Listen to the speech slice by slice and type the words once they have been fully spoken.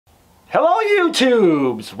Hello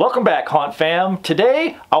YouTubes! Welcome back, Haunt Fam.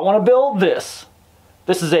 Today I want to build this.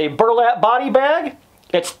 This is a burlap body bag.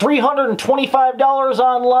 It's $325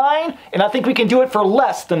 online, and I think we can do it for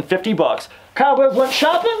less than 50 bucks. Cobwebs went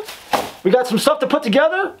shopping, we got some stuff to put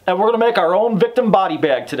together, and we're going to make our own victim body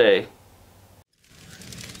bag today.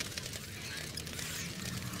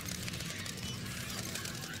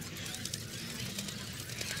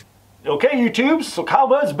 Okay YouTube, so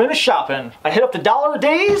Cobwebs been shopping. I hit up the dollar a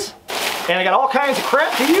days, and I got all kinds of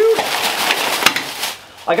crap to use.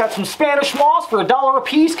 I got some Spanish moss for $1 a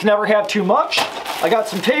piece, can never have too much. I got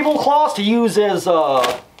some tablecloths to use as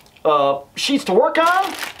sheets to work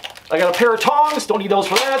on. I got a pair of tongs, don't need those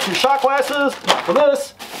for that. Some shot glasses, not for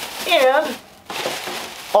this. And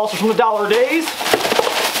also from the dollar a days,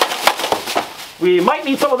 we might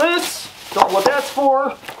need some of this. Don't know what that's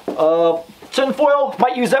for. Tinfoil,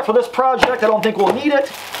 might use that for this project. I don't think we'll need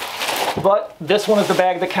it. But this one is the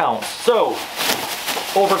bag that counts. So,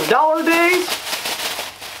 over to dollar days.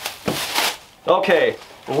 Okay,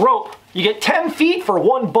 rope. You get 10 feet for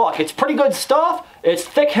 $1. It's pretty good stuff. It's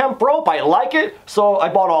thick hemp rope. I like it, so I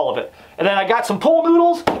bought all of it. And then I got some pool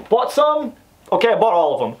noodles. Bought some. Okay, I bought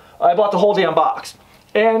all of them. I bought the whole damn box.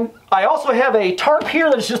 And I also have a tarp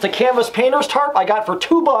here that's just a canvas painter's tarp I got for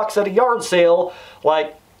 $2 at a yard sale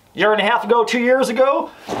like a year and a half ago, 2 years ago.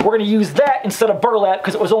 We're going to use that instead of burlap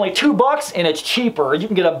because it was only $2 and it's cheaper. You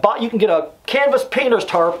can get a canvas painter's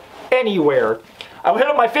tarp anywhere. I hit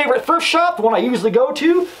up my favorite thrift shop, the one I usually go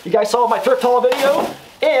to. You guys saw my thrift haul video.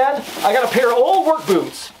 And I got a pair of old work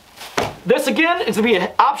boots. This again is going to be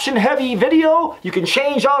an option heavy video. You can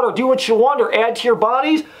change out or do what you want or add to your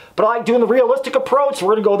bodies. But I like doing the realistic approach, so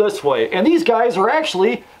we're going to go this way. And these guys are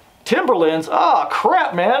actually Timberlands. Ah,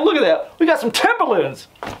 crap, man. Look at that. We got some Timberlands.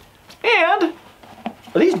 And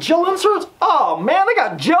are these gel inserts? Oh, man, they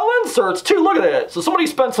got gel inserts too. Look at that. So somebody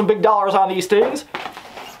spent some big dollars on these things.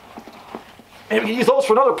 And we can use those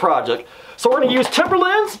for another project. So we're going to use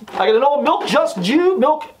Timberlands. I got an old milk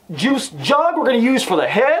juice jug we're going to use for the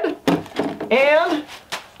head. And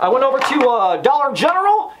I went over to Dollar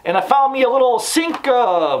General and I found me a little sink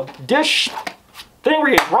dish thing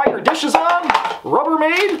where you dry your dishes on.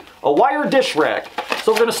 Rubbermaid, a wire dish rack.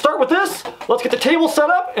 So we're going to start with this. Let's get the table set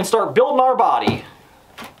up and start building our body.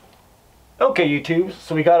 Okay YouTube,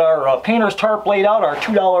 so we got our painter's tarp laid out, our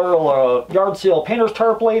 $2 yard sale painter's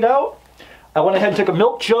tarp laid out. I went ahead and took a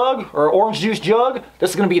milk jug or orange juice jug. This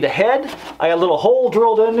is going to be the head. I got a little hole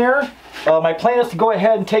drilled in there. My plan is to go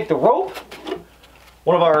ahead and take the rope,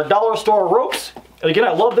 one of our dollar store ropes. And again,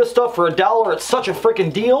 I love this stuff for $1. It's such a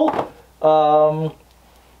freaking deal. Go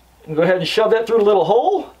ahead and shove that through the little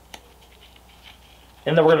hole.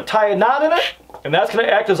 And then we're going to tie a knot in it. And that's going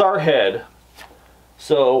to act as our head.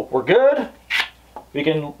 So we're good. We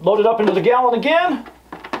can load it up into the gallon again.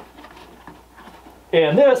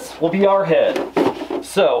 And this will be our head.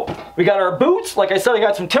 So, we got our boots. Like I said, I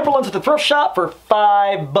got some Timberlands at the thrift shop for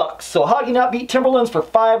 $5. So how do you not beat Timberlands for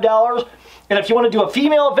 $5? And if you want to do a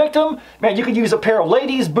female victim, man, you could use a pair of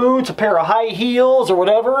ladies' boots, a pair of high heels, or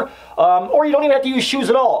whatever. Or you don't even have to use shoes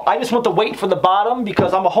at all. I just want the weight for the bottom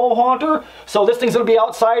because I'm a home haunter. So this thing's going to be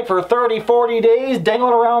outside for 30, 40 days,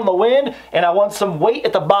 dangling around in the wind. And I want some weight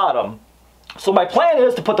at the bottom. So my plan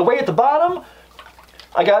is to put the weight at the bottom.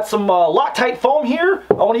 I got some Loctite foam here.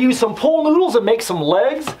 I want to use some pool noodles and make some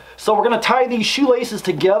legs. So we're going to tie these shoelaces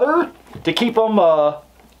together to keep them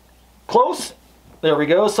close. There we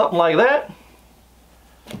go, something like that.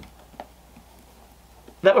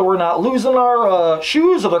 That way we're not losing our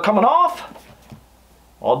shoes or they're coming off.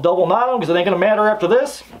 I'll double knot them because it ain't going to matter after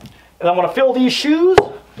this. And I'm going to fill these shoes.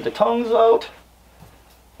 Get the tongues out.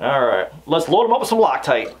 Alright, let's load them up with some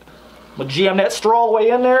Loctite. I'm going to jam that straw all the way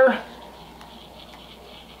in there.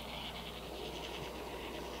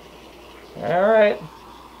 Alright,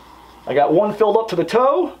 I got one filled up to the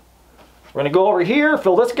toe. We're going to go over here,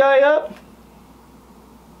 fill this guy up.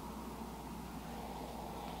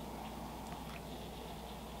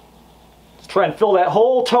 Let's try and fill that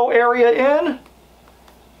whole toe area in.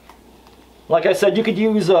 Like I said, you could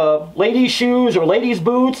use ladies' shoes or ladies'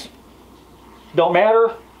 boots. Don't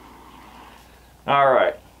matter.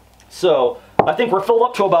 Alright, so I think we're filled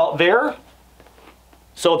up to about there.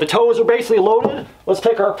 So the toes are basically loaded. Let's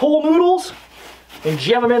take our pool noodles and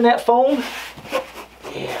jam them in that foam.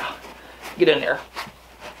 Yeah, get in there.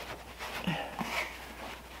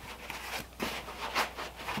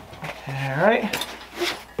 All right.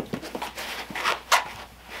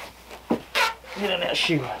 Get in that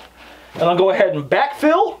shoe. And I'll go ahead and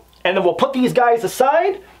backfill, and then we'll put these guys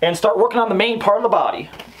aside and start working on the main part of the body.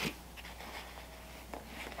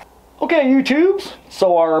 Okay, YouTubes,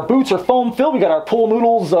 so our boots are foam filled. We got our pool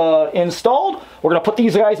noodles installed. We're going to put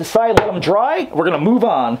these guys aside, let them dry. We're going to move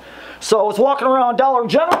on. So I was walking around Dollar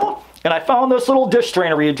General, and I found this little dish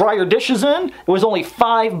strainer where you dry your dishes in. It was only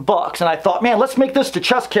 $5, and I thought, man, let's make this the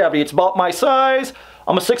chest cavity. It's about my size.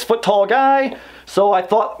 I'm a 6-foot tall guy, so I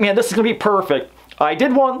thought, man, this is going to be perfect. I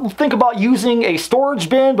did think about using a storage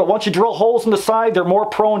bin, but once you drill holes in the side, they're more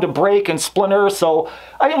prone to break and splinter, so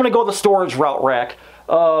I didn't want to go the storage route rack.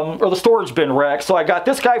 Or the storage bin rack, so I got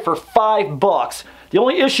this guy for $5. The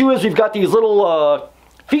only issue is we've got these little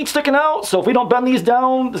feet sticking out, so if we don't bend these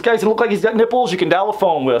down, this guy's gonna look like he's got nipples you can dial a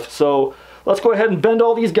phone with. So let's go ahead and bend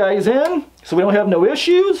all these guys in so we don't have no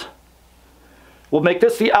issues. We'll make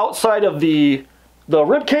this the outside of the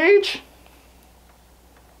rib cage.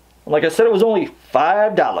 Like I said, it was only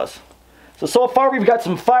 $5. So far we've got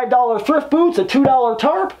some $5 thrift boots, a $2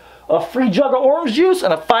 tarp, a free jug of orange juice,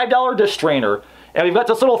 and a $5 dish strainer. And we've got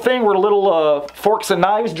this little thing where the little forks and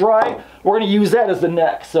knives dry. We're going to use that as the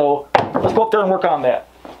neck. So let's go up there and work on that.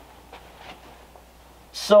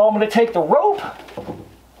 So I'm going to take the rope.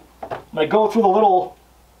 I'm going to go through the little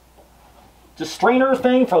just strainer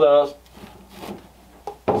thing for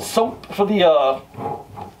the soap, for the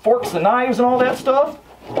forks and knives and all that stuff.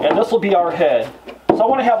 And this will be our head. So I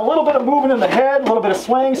want to have a little bit of movement in the head, a little bit of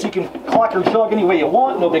swing, so you can clock your jug any way you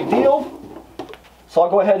want. No big deal. So I'll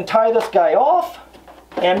go ahead and tie this guy off,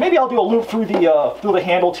 and maybe I'll do a loop through the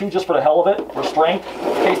handle too, just for the hell of it, for strength,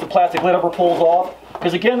 in case the plastic lid ever pulls off.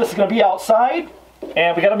 Because again, this is going to be outside,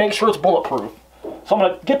 and we got to make sure it's bulletproof. So I'm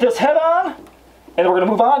going to get this head on, and we're going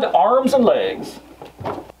to move on to arms and legs.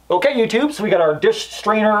 Okay, YouTube, so we got our dish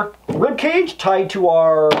strainer rib cage tied to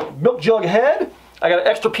our milk jug head. I got an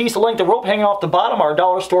extra piece of length of rope hanging off the bottom, our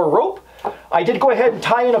dollar store rope. I did go ahead and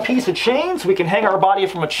tie in a piece of chain so we can hang our body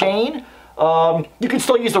from a chain. You can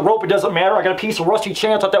still use the rope, it doesn't matter. I got a piece of rusty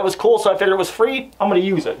chain, I thought that was cool, so I figured it was free. I'm going to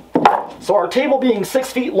use it. So our table being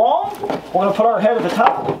 6 feet long, we're going to put our head at the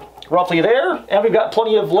top, roughly there, and we've got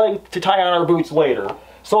plenty of leg to tie on our boots later.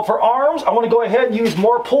 So for arms, I want to go ahead and use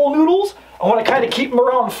more pool noodles. I want to kind of keep them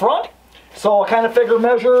around front. So I kind of figure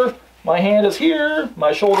measure, my hand is here,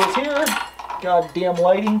 my shoulder is here. Goddamn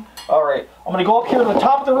lighting. Alright, I'm going to go up here to the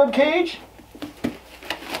top of the rib cage,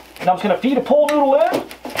 and I'm just going to feed a pool noodle in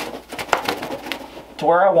to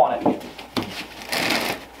where I want it.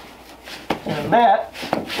 And that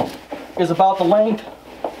is about the length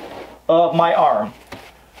of my arm.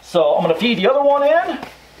 So I'm going to feed the other one in.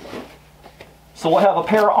 So we'll have a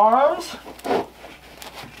pair of arms. And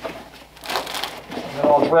then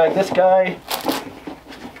I'll drag this guy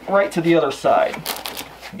right to the other side.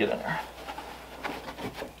 Get in there.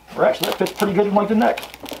 Or actually, that fits pretty good in like the neck.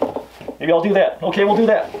 Maybe I'll do that. Okay, we'll do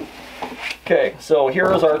that. Okay, so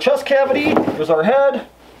here is our chest cavity, here's our head,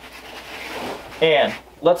 and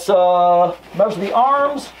let's measure the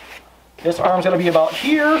arms. This arm's going to be about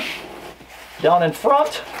here, down in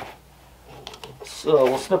front, so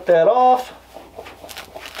we'll snip that off.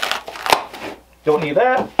 Don't need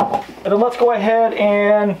that. And then let's go ahead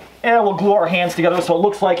and we'll glue our hands together so it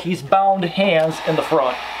looks like he's bound hands in the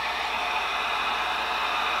front.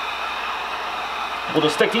 We'll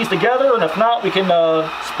just stick these together, and if not, we can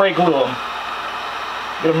spray glue them.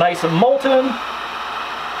 Get them nice and molten.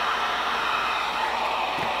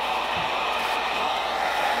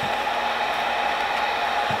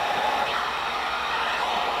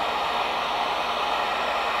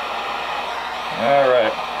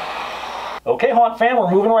 Alright. Okay, Haunt fam,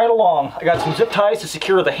 we're moving right along. I got some zip ties to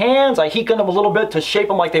secure the hands. I heat gunned them a little bit to shape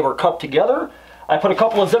them like they were cupped together. I put a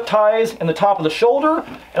couple of zip ties in the top of the shoulder,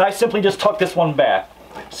 and I simply just tuck this one back.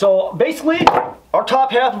 So basically, our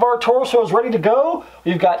top half of our torso is ready to go.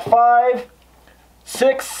 We've got $5,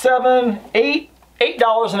 $6, $7,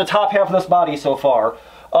 $8 in the top half of this body so far.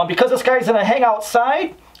 Because this guy's gonna hang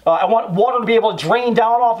outside, I want water to be able to drain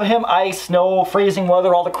down off of him. Ice, snow, freezing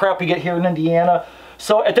weather, all the crap we get here in Indiana.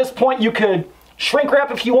 So at this point, you could shrink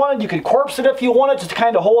wrap if you wanted, you could corpse it if you wanted, just to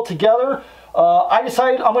kind of hold it together. I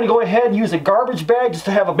decided I'm going to go ahead and use a garbage bag just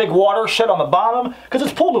to have a big watershed on the bottom, because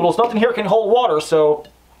it's pool noodles, nothing here can hold water, so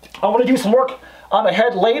I'm going to do some work on the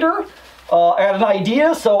head later. I had an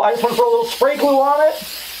idea, so I just want to throw a little spray glue on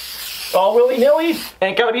it, all willy-nilly,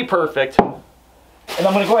 and it's got to be perfect. And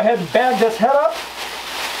I'm going to go ahead and bag this head up.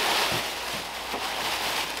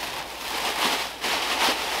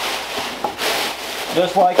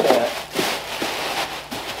 Just like that.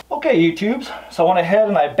 Okay, YouTubes, so I went ahead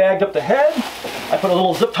and I bagged up the head. I put a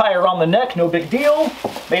little zip tie around the neck, no big deal.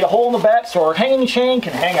 Made a hole in the back so our hanging chain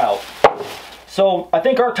can hang out. So I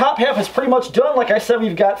think our top half is pretty much done. Like I said,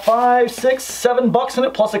 we've got $5, $6, $7 in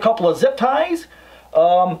it, plus a couple of zip ties.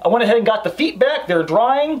 I went ahead and got the feet back. They're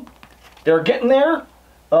drying. They're getting there.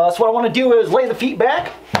 So what I want to do is lay the feet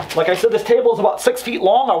back. Like I said, this table is about 6 feet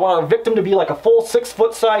long. I want our victim to be like a full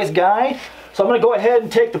 6-foot size guy. So I'm going to go ahead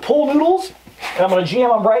and take the pool noodles, and I'm going to jam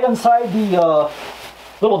them right inside the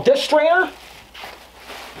little dish strainer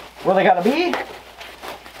where they got to be.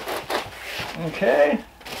 Okay.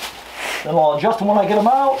 Then I'll adjust them when I get them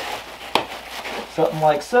out. Something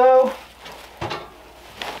like so.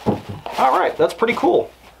 Alright, that's pretty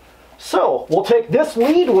cool. So, we'll take this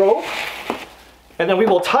lead rope, and then we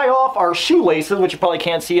will tie off our shoelaces, which you probably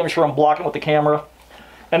can't see. I'm sure I'm blocking with the camera.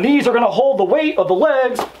 And these are going to hold the weight of the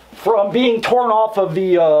legs from being torn off of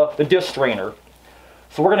the dish strainer.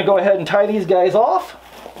 So we're going to go ahead and tie these guys off.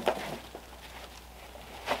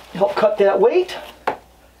 Help cut that weight.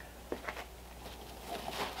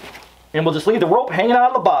 And we'll just leave the rope hanging out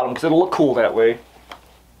of the bottom because it'll look cool that way.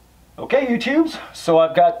 Okay, YouTubes, so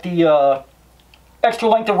I've got the extra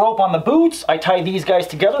length of rope on the boots. I tied these guys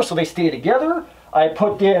together so they stay together. I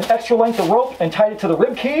put in extra length of rope and tied it to the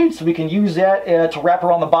rib cage so we can use that to wrap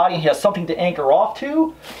around the body and has something to anchor off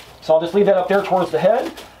to. So I'll just leave that up there towards the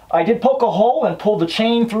head. I did poke a hole and pulled the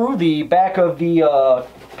chain through the back of the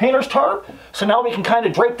painter's tarp. So now we can kind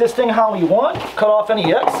of drape this thing how we want, cut off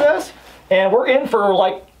any excess, and we're in for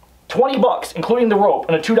like 20 bucks, including the rope,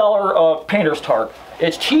 and a $2 painter's tarp.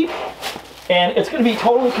 It's cheap, and it's going to be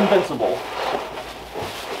totally convincible.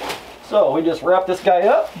 So we just wrap this guy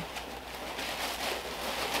up.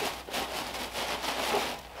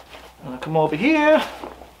 I'm going to come over here.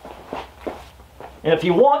 And if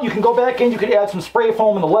you want, you can go back in, you could add some spray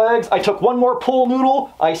foam in the legs. I took one more pool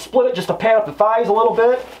noodle. I split it just to pad up the thighs a little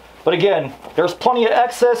bit. But again, there's plenty of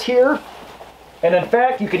excess here. And in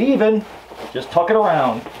fact, you could even just tuck it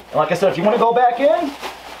around. And like I said, if you want to go back in,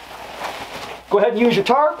 go ahead and use your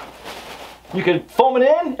tarp. You could foam it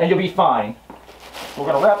in and you'll be fine. We're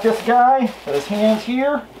going to wrap this guy with his hands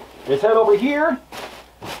here, his head over here.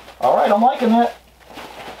 All right, I'm liking that.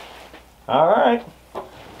 All right.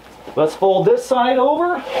 Let's fold this side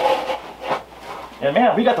over. And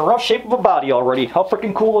man, we got the rough shape of a body already. How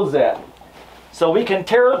freaking cool is that? So we can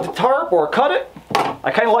tear the tarp or cut it.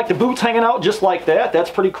 I kind of like the boots hanging out just like that. That's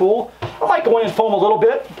pretty cool. I might go in and foam a little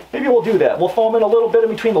bit. Maybe we'll do that. We'll foam in a little bit in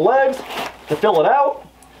between the legs to fill it out.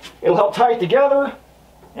 It'll help tie it together,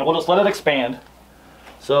 and we'll just let it expand.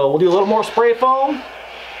 So we'll do a little more spray foam.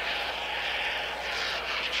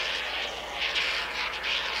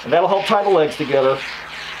 And that'll help tie the legs together.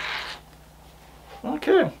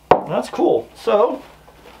 Okay, that's cool. So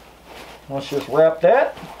let's just wrap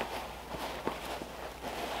that.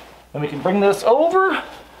 And we can bring this over.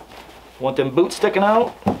 Want them boots sticking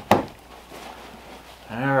out.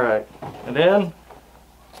 Alright. And then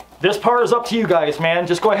this part is up to you guys, man.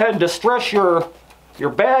 Just go ahead and distress your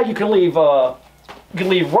bag. You can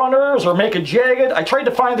leave runners or make it jagged. I tried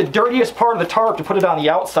to find the dirtiest part of the tarp to put it on the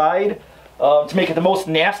outside to make it the most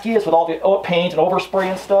nastiest with all the paint and overspray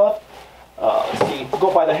and stuff. Let's see,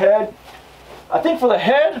 go by the head. I think for the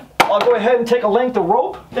head, I'll go ahead and take a length of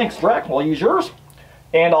rope. Thanks, Drac. I'll use yours.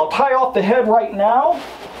 And I'll tie off the head right now.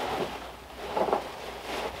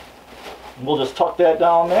 We'll just tuck that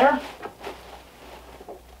down there.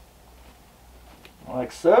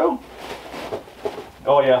 Like so.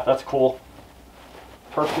 Oh yeah, that's cool.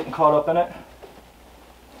 Tarp's getting caught up in it.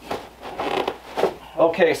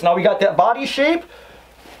 Okay, so now we got that body shape.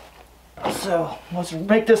 So let's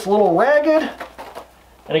make this a little ragged.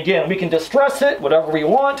 And again, we can distress it, whatever we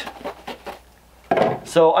want.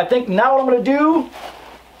 So I think now what I'm going to do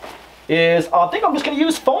is I think I'm just going to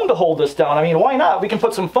use foam to hold this down. I mean, why not? We can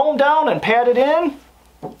put some foam down and pad it in.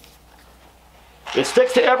 It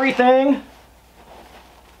sticks to everything.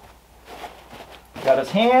 Got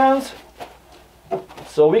his hands.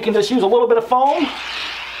 So we can just use a little bit of foam.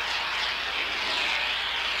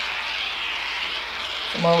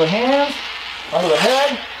 Some under the hands, under the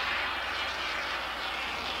head.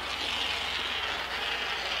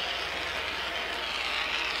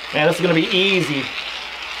 Man, this is going to be easy.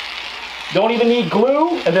 Don't even need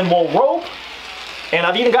glue, and then we'll rope. And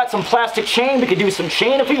I've even got some plastic chain. We could do some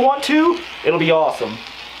chain if we want to. It'll be awesome.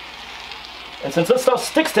 And since this stuff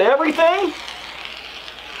sticks to everything,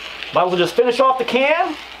 might as well just finish off the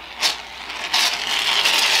can.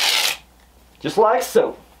 Just like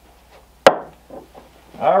so.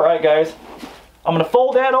 Alright guys, I'm going to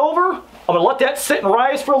fold that over. I'm going to let that sit and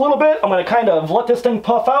rise for a little bit. I'm going to kind of let this thing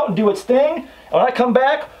puff out and do its thing. And when I come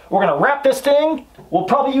back, we're going to wrap this thing. We'll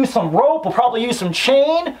probably use some rope, we'll probably use some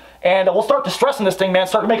chain, and we'll start distressing this thing, man.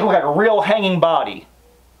 Start to make it look like a real hanging body.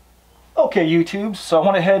 Okay, YouTube, so I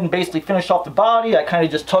went ahead and basically finished off the body. I kind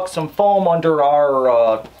of just tucked some foam under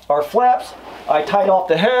our flaps. I tied off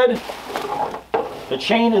the head. The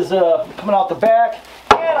chain is coming out the back,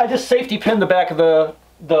 and I just safety pinned the back of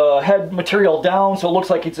the head material down so it looks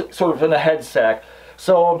like it's sort of in a head sack.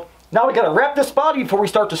 So now we got to wrap this body before we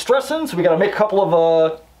start distressing, so we got to make a couple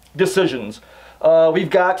of decisions. We've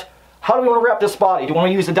got, how do we want to wrap this body? Do we want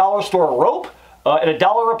to use a dollar store rope at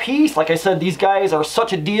 $1 a piece? Like I said, these guys are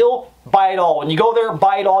such a deal. Buy it all. When you go there,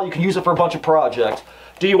 buy it all. You can use it for a bunch of projects.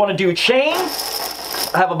 Do you want to do chain?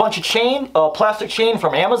 I have a bunch of chain, plastic chain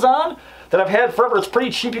from Amazon that I've had forever. It's pretty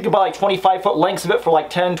cheap. You can buy like 25-foot lengths of it for like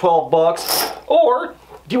 10, 12 bucks. Or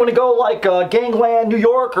do you want to go like Gangland, New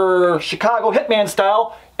York, or Chicago Hitman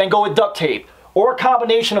style and go with duct tape? Or a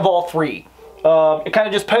combination of all three. It kind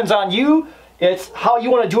of just depends on you. It's how you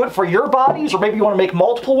want to do it for your bodies, or maybe you want to make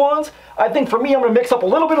multiple ones. I think for me, I'm going to mix up a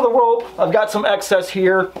little bit of the rope. I've got some excess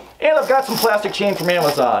here, and I've got some plastic chain from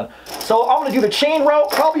Amazon. So I'm going to do the chain route,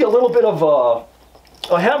 probably a little bit of a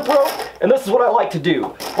hemp rope, and this is what I like to do.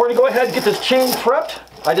 We're going to go ahead and get this chain prepped.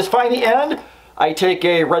 I just find the end. I take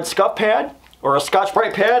a red scuff pad or a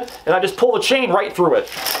Scotch-Brite pad, and I just pull the chain right through it.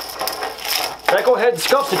 That go ahead and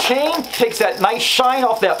scuffs the chain, takes that nice shine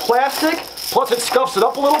off that plastic, plus it scuffs it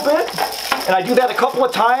up a little bit. And I do that a couple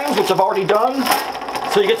of times, which I've already done,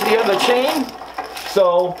 so you get to the end of the chain.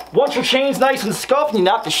 So once your chain's nice and scuffed and you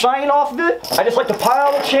knock the shine off of it, I just like to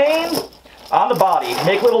pile the chain on the body.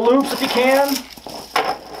 Make little loops if you can.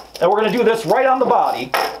 And we're going to do this right on the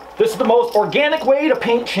body. This is the most organic way to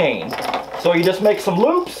paint chain. So you just make some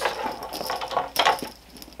loops.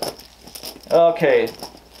 Okay,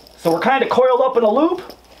 so we're kind of coiled up in a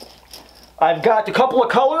loop. I've got a couple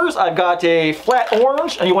of colors. I've got a flat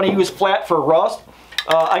orange, and you want to use flat for rust.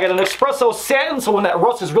 I got an espresso satin, so when that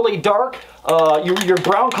rust is really dark, your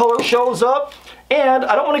brown color shows up. And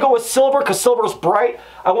I don't want to go with silver because silver is bright.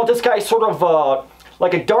 I want this guy sort of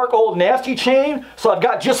like a dark old nasty chain, so I've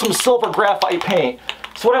got just some silver graphite paint.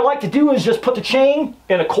 So what I like to do is just put the chain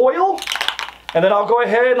in a coil, and then I'll go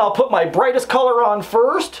ahead and I'll put my brightest color on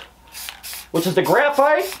first, which is the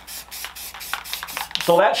graphite.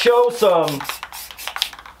 So that shows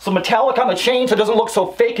some metallic on the chain so it doesn't look so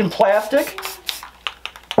fake and plastic.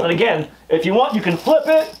 And again, if you want, you can flip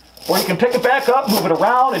it, or you can pick it back up, move it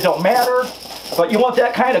around, it don't matter. But you want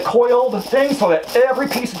that kind of coiled thing so that every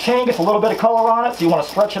piece of chain gets a little bit of color on it, so you want to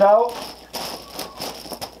stretch it out.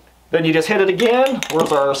 Then you just hit it again.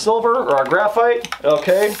 Where's our silver or our graphite?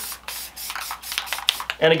 Okay.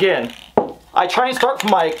 And again, I try and start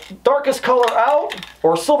from my darkest color out,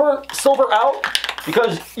 or silver out,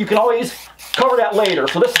 because you can always cover that later.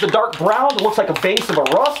 So this is the dark brown that looks like a base of a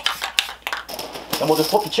rust. And we'll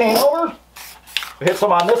just flip the chain over. We hit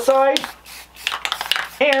some on this side.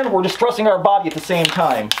 And we're distressing our body at the same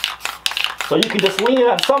time. So you can just lean it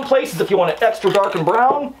on some places if you want it extra dark and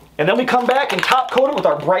brown. And then we come back and top coat it with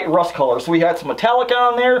our bright rust color. So we had some metallic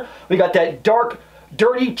on there. We got that dark,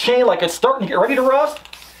 dirty chain like it's starting to get ready to rust.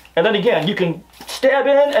 And then again, you can stab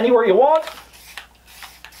in anywhere you want.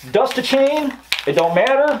 Dust the chain. It don't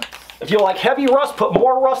matter. If you like heavy rust, put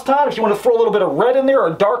more rust on. If you want to throw a little bit of red in there, or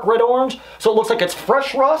dark red orange, so it looks like it's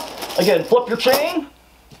fresh rust. Again, flip your chain.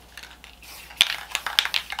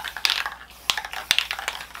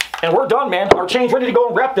 And we're done, man. Our chain's ready to go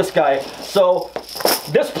and wrap this guy. So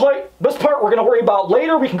this part we're going to worry about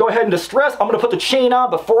later. We can go ahead and distress. I'm going to put the chain on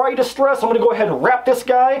before I distress. I'm going to go ahead and wrap this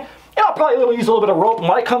guy. And I'll probably use a little bit of rope. And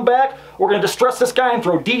when I come back, we're going to distress this guy and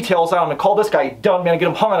throw details on him and call this guy done, man, and get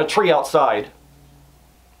him hung on a tree outside.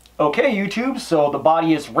 Okay, YouTube, so the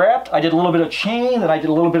body is wrapped. I did a little bit of chain, and I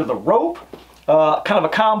did a little bit of the rope. Kind of a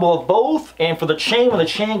combo of both. And for the chain, when the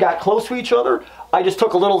chain got close to each other, I just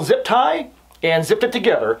took a little zip tie and zipped it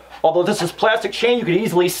together. Although this is plastic chain, you could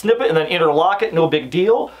easily snip it and then interlock it, no big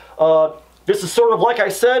deal. This is sort of, like I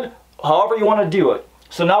said, however you want to do it.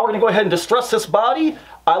 So now we're going to go ahead and distress this body.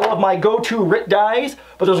 I love my go-to RIT dies,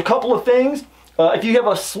 but there's a couple of things. If you have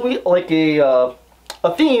a sweet, like a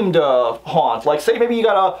themed haunt, like say maybe you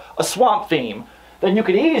got a swamp theme, then you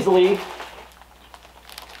can easily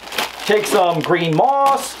take some green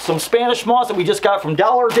moss, some Spanish moss that we just got from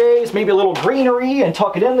Dollar Days, maybe a little greenery, and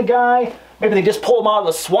tuck it in the guy. Maybe they just pull them out of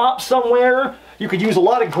the swamp somewhere. You could use a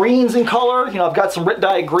lot of greens in color. You know, I've got some RIT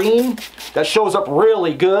dye green that shows up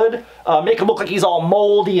really good. Make him look like he's all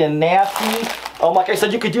moldy and nasty. Like I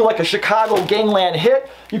said, you could do like a Chicago gangland hit.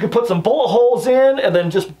 You could put some bullet holes in and then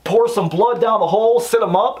just pour some blood down the hole, sit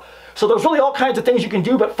them up. So there's really all kinds of things you can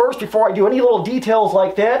do. But first, before I do any little details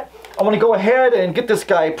like that, I'm going to go ahead and get this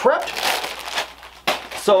guy prepped.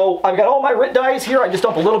 So I've got all my RIT dyes here. I just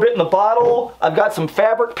dump a little bit in the bottle. I've got some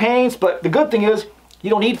fabric paints, but the good thing is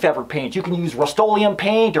you don't need fabric paint. You can use Rust-Oleum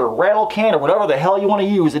paint or rattle can or whatever the hell you want to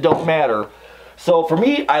use. It don't matter. So for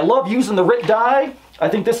me, I love using the RIT dye. I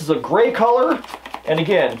think this is a gray color. And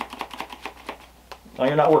again, now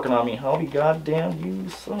you're not working on me. I'll be goddamn you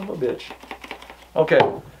son of a bitch. Okay,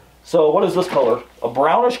 so what is this color? A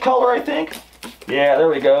brownish color, I think? Yeah, there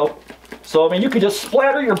we go. So, I mean, you can just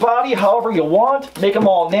splatter your body however you want, make them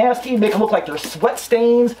all nasty, make them look like they're sweat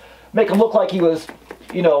stains, make them look like he was,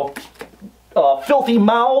 you know, filthy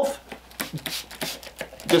mouth.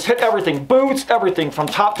 Just hit everything, boots, everything from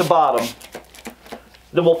top to bottom.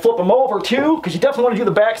 Then we'll flip them over too, because you definitely want to do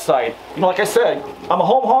the backside. You know, like I said, I'm a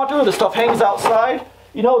home haunter, this stuff hangs outside.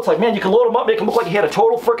 You know, it's like, man, you can load him up, make him look like he had a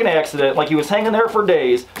total freaking accident, like he was hanging there for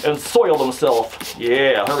days and soiled himself.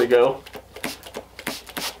 Yeah, there we go.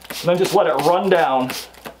 And then just let it run down.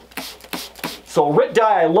 So Rit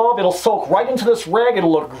dye I love, it'll soak right into this rag,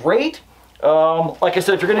 it'll look great. Like I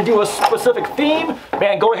said, if you're going to do a specific theme,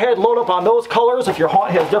 man, go ahead, load up on those colors if your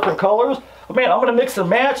haunt has different colors. But man, I'm going to mix and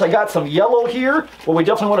match. I got some yellow here, but we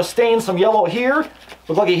definitely want to stain some yellow here.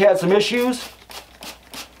 Looked like he had some issues.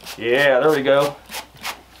 Yeah, there we go.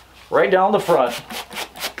 Right down the front.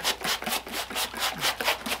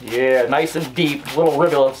 Yeah, nice and deep, little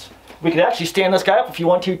rivulets. We could actually stand this guy up if you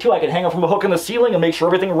want to too. I could hang him from a hook in the ceiling and make sure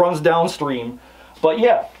everything runs downstream. But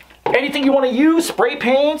yeah, anything you want to use, spray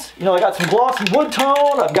paints. You know, I got some glossy wood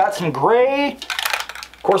tone. I've got some gray.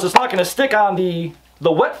 Of course, it's not going to stick on the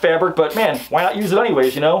wet fabric, but man, why not use it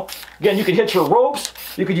anyways, you know? Again, you could hit your ropes.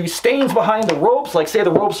 You could use stains behind the ropes. Like say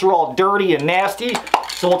the ropes are all dirty and nasty.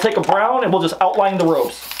 So we'll take a brown and we'll just outline the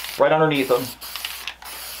ropes right underneath them.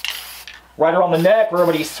 Right around the neck where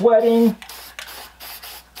everybody's sweating.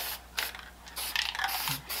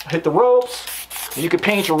 Hit the ropes. You could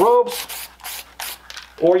paint your ropes.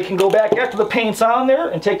 Or you can go back after the paint's on there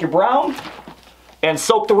and take your brown and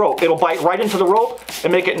soak the rope. It'll bite right into the rope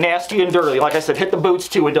and make it nasty and dirty. Like I said, hit the boots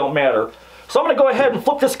too, it don't matter. So I'm going to go ahead and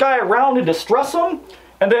flip this guy around and distress him.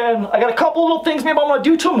 And then I got a couple little things maybe I want to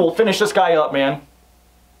do to him. We'll finish this guy up, man.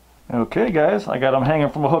 Okay, guys, I got him hanging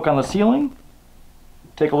from a hook on the ceiling.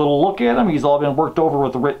 Take a little look at him. He's all been worked over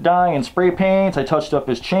with the Rit dye and spray paints. I touched up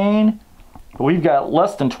his chain. But we've got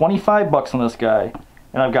less than 25 bucks on this guy.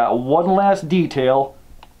 And I've got one last detail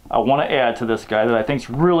I want to add to this guy that I think is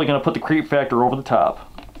really going to put the creep factor over the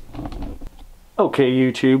top. Okay,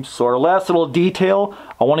 YouTube, so our last little detail,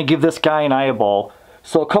 I want to give this guy an eyeball.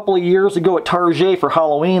 So a couple of years ago at Target for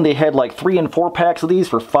Halloween, they had like 3 and 4 packs of these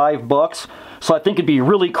for 5 bucks. So I think it'd be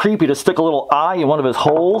really creepy to stick a little eye in one of his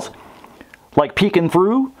holes, like peeking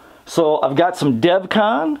through. So I've got some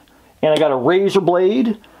DevCon, and I got a razor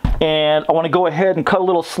blade, and I want to go ahead and cut a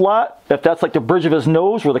little slot, if that's like the bridge of his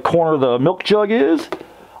nose where the corner of the milk jug is.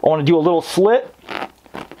 I want to do a little slit,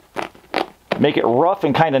 make it rough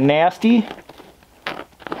and kind of nasty.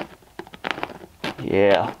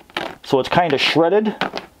 Yeah, so it's kind of shredded.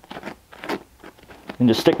 And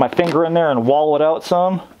just stick my finger in there and wallow it out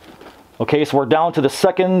some. Okay, so we're down to the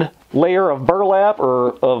second layer of burlap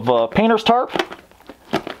or of painter's tarp.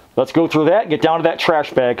 Let's go through that and get down to that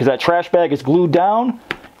trash bag, because that trash bag is glued down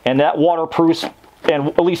and that waterproofs, and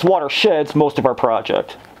at least water sheds most of our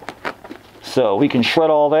project. So we can shred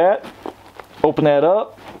all that, open that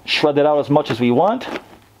up, shred that out as much as we want.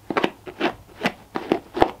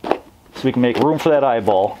 So we can make room for that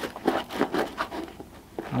eyeball.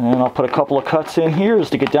 And I'll put a couple of cuts in here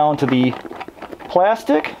just to get down to the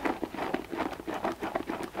plastic.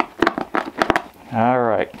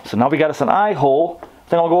 Alright, so now we got us an eye hole.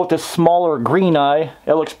 Then I'll go with this smaller green eye.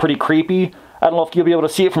 That looks pretty creepy. I don't know if you'll be able to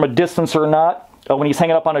see it from a distance or not when he's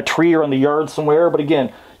hanging up on a tree or in the yard somewhere. But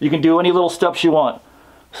again, you can do any little steps you want.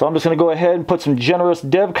 So I'm just going to go ahead and put some generous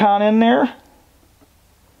DevCon in there.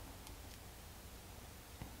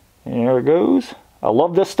 And there it goes. I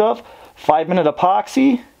love this stuff. 5-minute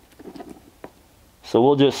epoxy. So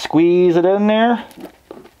we'll just squeeze it in there.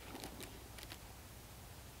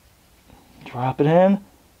 Drop it in.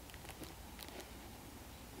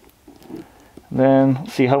 Then,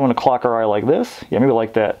 see how I'm going to clock our eye like this? Yeah, maybe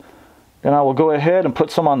like that. Then I will go ahead and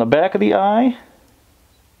put some on the back of the eye.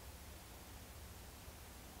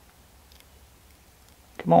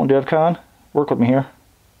 Come on, DevCon. Work with me here.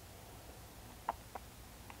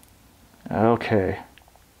 Okay.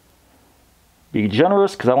 Be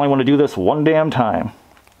generous, because I only want to do this one damn time.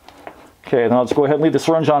 Okay, then I'll just go ahead and leave the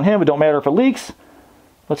syringe on him. It don't matter if it leaks.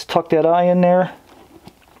 Let's tuck that eye in there.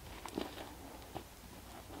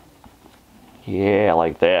 Yeah,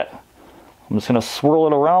 like that. I'm just going to swirl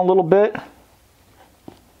it around a little bit.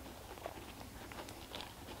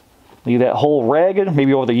 Leave that hole ragged.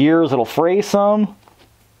 Maybe over the years it'll fray some.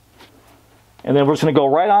 And then we're just going to go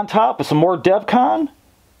right on top with some more DevCon,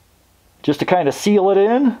 just to kind of seal it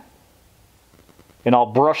in. And I'll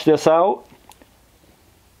brush this out.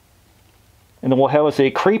 and then we'll have us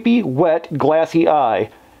a creepy, wet, glassy eye.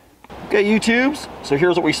 Okay, YouTubes, so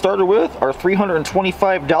here's what we started with, our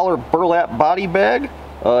 $325 burlap body bag,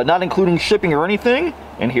 not including shipping or anything,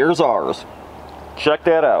 and here's ours. Check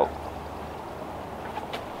that out.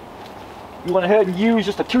 We went ahead and used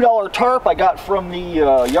just a $2 tarp I got from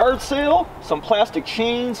the yard sale, some plastic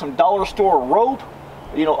chain, some dollar store rope,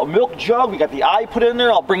 you know, a milk jug. We got the eye put in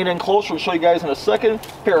there. I'll bring it in closer and show you guys in a second.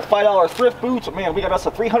 Pair of $5 thrift boots. Man, we got us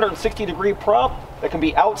a 360-degree prop that can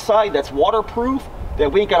be outside, that's waterproof,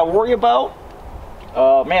 that we ain't got to worry about.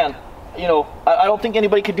 Man, you know, I don't think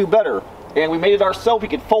anybody could do better. And we made it ourselves. We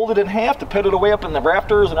could fold it in half to put it away up in the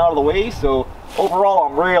rafters and out of the way. So overall,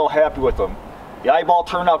 I'm real happy with them. The eyeball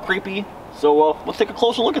turned out creepy. So let's take a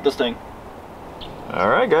closer look at this thing. All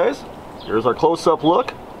right, guys. Here's our close-up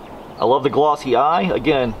look. I love the glossy eye.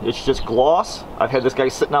 Again, it's just gloss. I've had this guy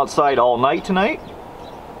sitting outside all night tonight.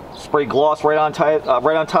 Spray gloss right on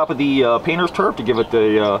top of the painter's turf to give it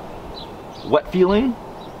the wet feeling.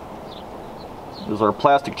 There's our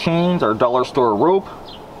plastic chains, our dollar store rope.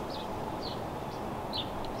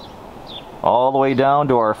 All the way down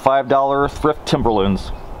to our $5 thrift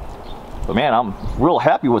Timberlands. But man, I'm real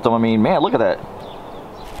happy with them. I mean, man, look at that.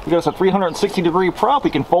 We got us a 360-degree prop. We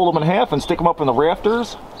can fold them in half and stick them up in the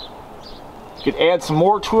rafters. You could add some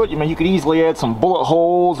more to it. I mean, you could easily add some bullet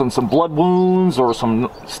holes and some blood wounds or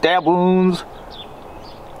some stab wounds.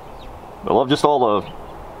 I love just all the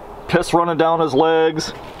piss running down his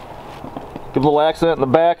legs. Give a little accent in the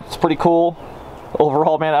back. It's pretty cool.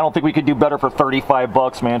 Overall, man, I don't think we could do better for 35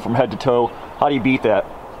 bucks, man, from head to toe. How do you beat that?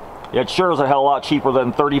 Yeah, it sure is a hell of a lot cheaper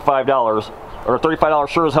than $35. Or $35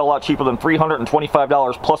 sure is a hell of a lot cheaper than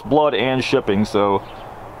 $325 plus blood and shipping. So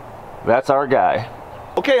that's our guy.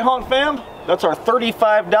 Okay, Honk fam, that's our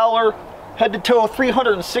 $35 head to toe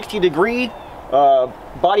 360-degree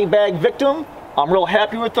body bag victim. I'm real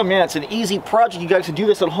happy with them, man. It's an easy project. You guys can do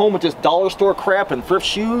this at home with just dollar store crap and thrift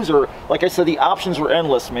shoes, or like I said, the options are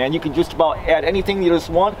endless, man. You can just about add anything you just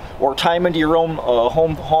want or tie them into your own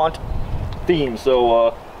home haunt theme.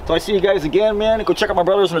 So I see you guys again, man. Go check out my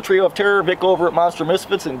brothers in the Trio of Terror, Vic over at Monster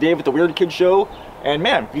Misfits and Dave at the Weird Kid Show. And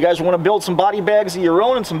man, if you guys want to build some body bags of your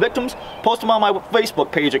own and some victims, post them on my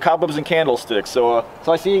Facebook page at Cobwebs and Candlesticks. So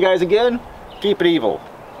I see you guys again. Keep it evil.